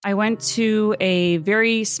I went to a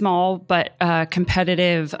very small but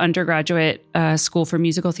competitive undergraduate school for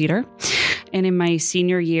musical theater. And in my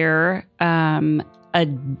senior year, a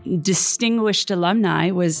distinguished alumni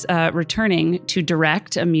was returning to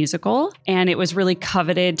direct a musical. And it was really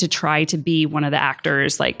coveted to try to be one of the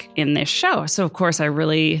actors like in this show. So of course, I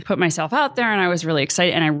really put myself out there and I was really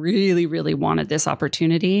excited. And I really, really wanted this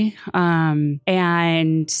opportunity.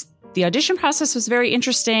 And the audition process was very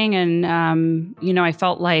interesting. And, I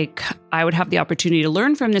felt like I would have the opportunity to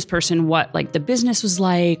learn from this person what like the business was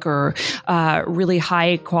like or really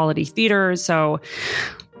high quality theater. So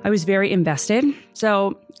I was very invested.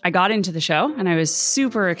 So I got into the show and I was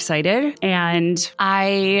super excited. And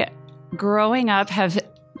I, growing up, have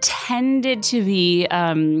tended to be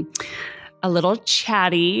a little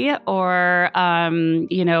chatty or,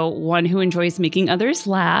 one who enjoys making others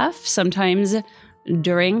laugh, sometimes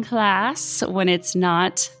during class when it's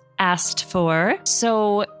not asked for.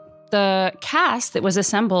 So the cast that was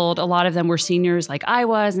assembled, a lot of them were seniors like I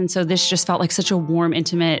was. And so this just felt like such a warm,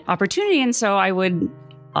 intimate opportunity. And so I would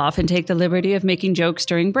often take the liberty of making jokes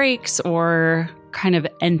during breaks or kind of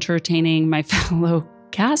entertaining my fellow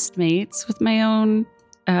castmates with my own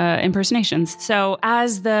impersonations. So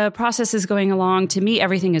as the process is going along, to me,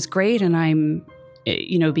 everything is great. And I'm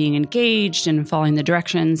being engaged and following the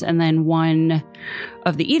directions. And then one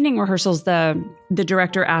of the evening rehearsals, the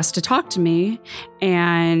director asked to talk to me.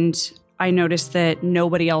 And I noticed that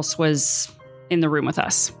nobody else was in the room with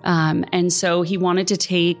us. And so he wanted to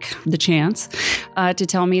take the chance to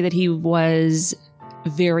tell me that he was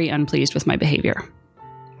very unpleased with my behavior.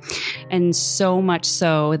 And so much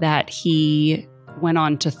so that he went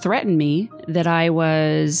on to threaten me that I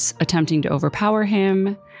was attempting to overpower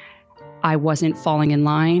him, I wasn't falling in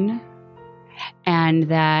line, and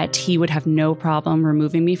that he would have no problem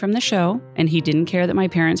removing me from the show. And he didn't care that my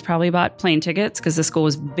parents probably bought plane tickets because the school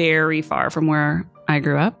was very far from where I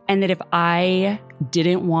grew up. And that if I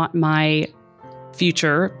didn't want my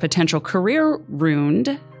future potential career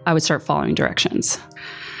ruined, I would start following directions.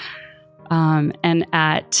 And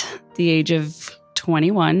at the age of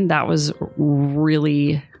 21, that was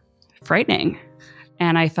really frightening.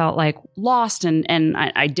 And I felt like lost and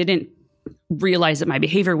I didn't realize that my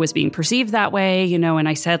behavior was being perceived that way, and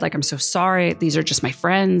I said like, I'm so sorry. These are just my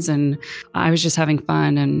friends. And I was just having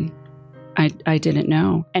fun and I didn't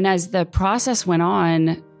know. And as the process went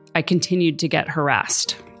on, I continued to get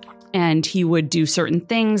harassed. And he would do certain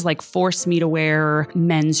things like force me to wear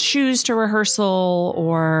men's shoes to rehearsal.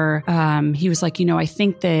 Or he was like, I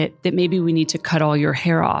think that maybe we need to cut all your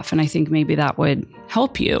hair off. And I think maybe that would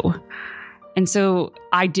help you. And so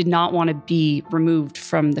I did not want to be removed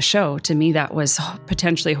from the show. To me, that was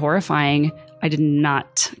potentially horrifying. I did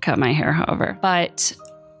not cut my hair, however. But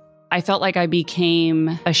I felt like I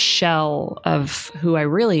became a shell of who I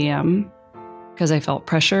really am because I felt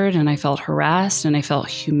pressured and I felt harassed and I felt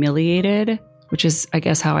humiliated, which is, I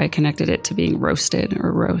guess, how I connected it to being roasted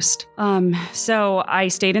or roast. So I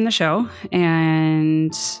stayed in the show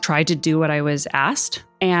and tried to do what I was asked.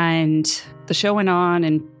 And the show went on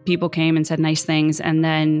and people came and said nice things. And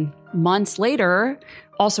then months later,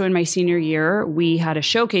 also in my senior year, we had a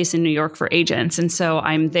showcase in New York for agents. And so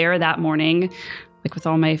I'm there that morning, like with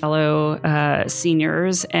all my fellow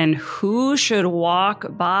seniors. And who should walk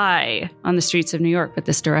by on the streets of New York but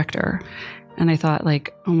this director? And I thought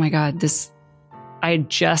like, oh my God, I had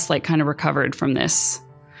just like kind of recovered from this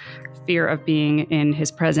fear of being in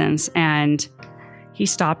his presence. And he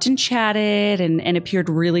stopped and chatted and appeared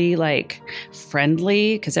really like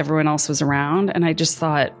friendly because everyone else was around. And I just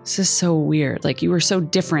thought, this is so weird. Like you were so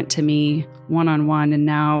different to me one-on-one. And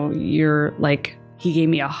now you're like, he gave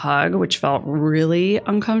me a hug, which felt really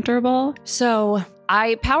uncomfortable. So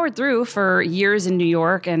I powered through for years in New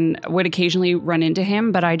York and would occasionally run into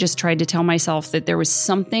him, but I just tried to tell myself that there was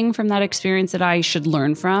something from that experience that I should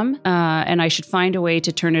learn from, and I should find a way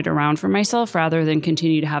to turn it around for myself rather than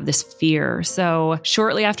continue to have this fear. So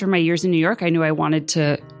shortly after my years in New York, I knew I wanted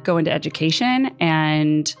to go into education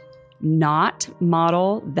and not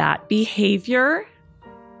model that behavior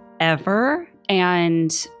ever.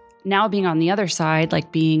 And now being on the other side,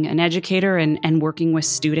 like being an educator and working with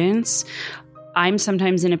students, I'm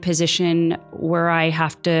sometimes in a position where I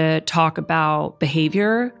have to talk about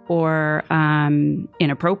behavior or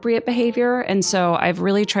inappropriate behavior. And so I've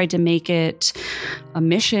really tried to make it a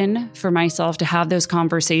mission for myself to have those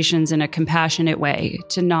conversations in a compassionate way,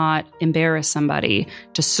 to not embarrass somebody,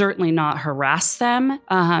 to certainly not harass them,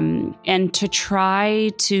 and to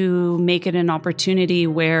try to make it an opportunity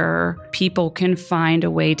where people can find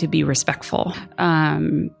a way to be respectful.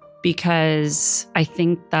 because I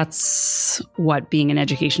think that's what being in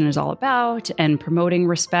education is all about, and promoting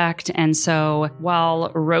respect. And so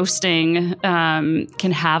while roasting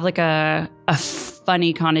can have like a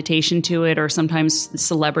funny connotation to it, or sometimes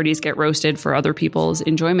celebrities get roasted for other people's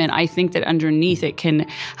enjoyment, I think that underneath it can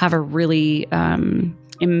have a really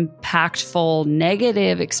impactful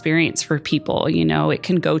negative experience for people. You know, it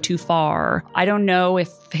can go too far. I don't know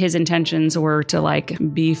if his intentions were to like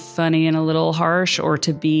be funny and a little harsh, or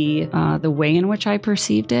to be the way in which I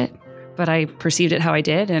perceived it. But I perceived it how I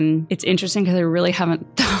did. And it's interesting because I really haven't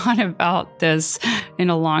thought about this in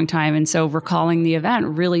a long time. And so recalling the event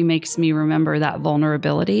really makes me remember that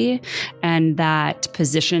vulnerability and that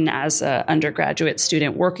position as an undergraduate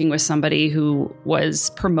student working with somebody who was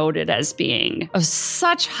promoted as being of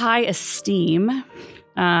such high esteem.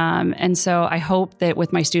 And so I hope that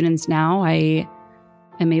with my students now, I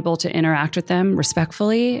am able to interact with them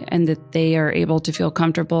respectfully, and that they are able to feel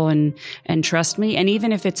comfortable and trust me. And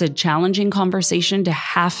even if it's a challenging conversation to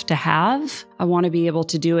have, I want to be able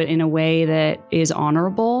to do it in a way that is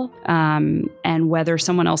honorable. And whether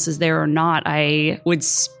someone else is there or not, I would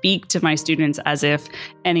speak to my students as if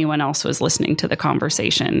anyone else was listening to the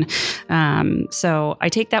conversation. So I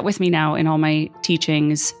take that with me now in all my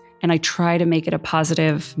teachings. And I try to make it a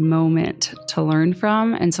positive moment to learn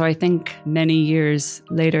from. And so I think many years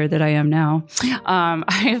later that I am now, I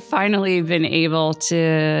have finally been able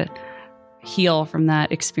to heal from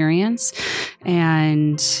that experience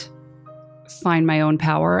and find my own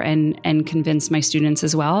power and convince my students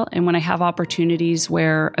as well. And when I have opportunities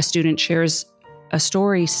where a student shares a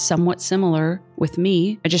story somewhat similar with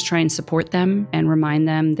me, I just try and support them and remind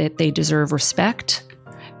them that they deserve respect,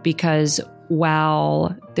 because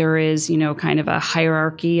while there is, you know, kind of a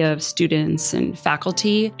hierarchy of students and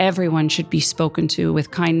faculty, everyone should be spoken to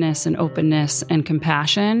with kindness and openness and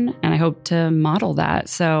compassion. And I hope to model that.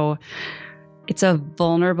 So it's a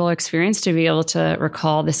vulnerable experience to be able to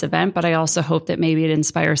recall this event, but I also hope that maybe it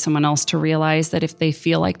inspires someone else to realize that if they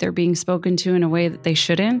feel like they're being spoken to in a way that they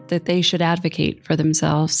shouldn't, that they should advocate for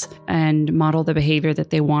themselves and model the behavior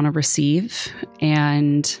that they want to receive,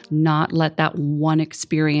 and not let that one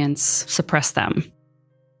experience suppress them.